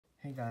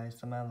Hey guys,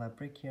 the Mad Lab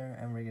Brick here,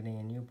 and we're getting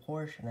a new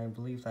Porsche, and I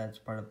believe that it's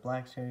part of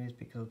Black Series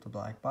because of the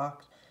black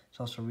box. It's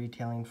also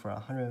retailing for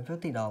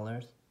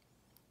 $150,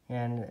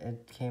 and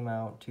it came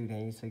out 2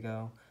 days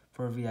ago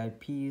for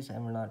VIPs,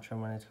 and we're not sure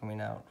when it's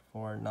coming out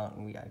for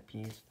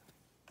non-VIPs.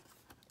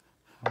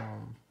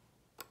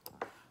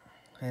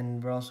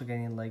 And we're also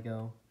getting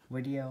Lego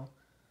Video,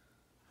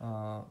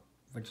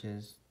 which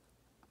is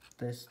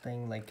this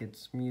thing, like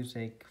it's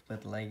music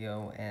with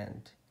Lego,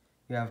 and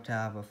you have to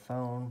have a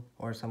phone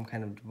or some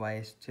kind of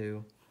device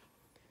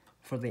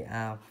for the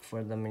app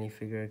for the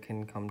minifigure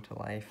can come to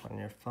life on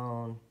your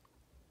phone.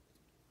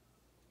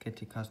 Get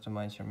to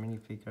customize your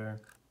minifigure.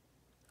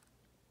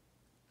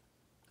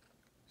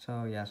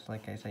 So yes,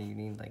 like I said, you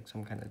need like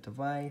some kind of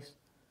device.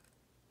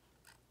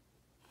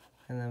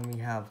 And then we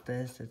have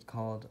this, it's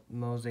called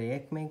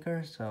Mosaic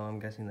Maker, so I'm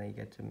guessing that you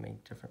get to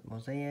make different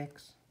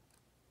mosaics.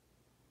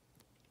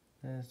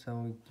 And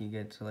so you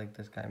get to, like,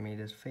 this guy made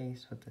his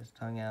face with his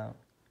tongue out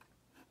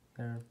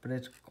there, but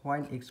it's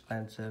quite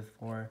expensive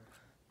for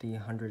the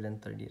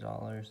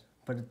 $130.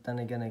 But then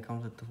again, it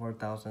comes with the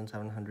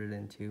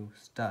 4,702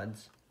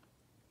 studs,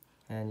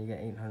 and you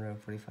get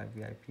 845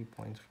 VIP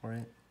points for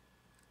it.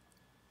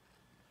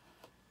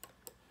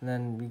 And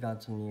then we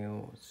got some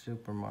new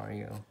Super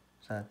Mario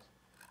sets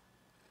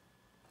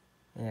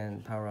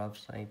and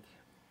power-ups like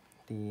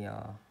the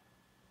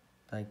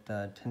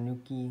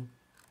Tanuki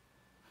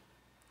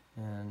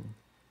and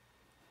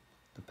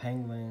the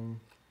Penguin.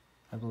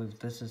 I believe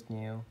this is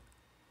new,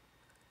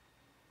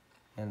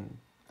 and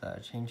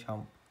the Chain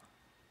Chomp.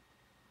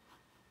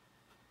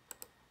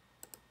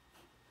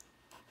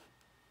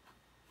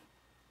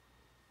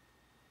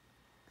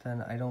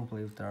 Then I don't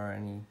believe there are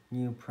any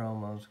new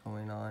promos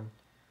going on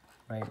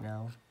right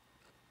now.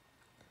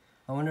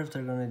 I wonder if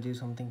they're gonna do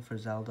something for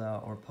Zelda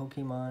or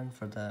Pokemon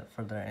for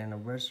their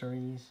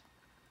anniversaries.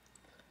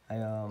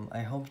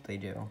 I hope they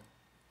do.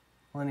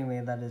 Well,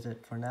 anyway, that is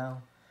it for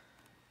now.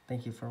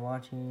 Thank you for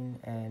watching,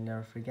 and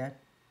never forget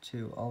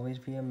to always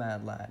be a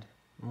mad lad.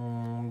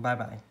 Bye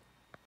bye.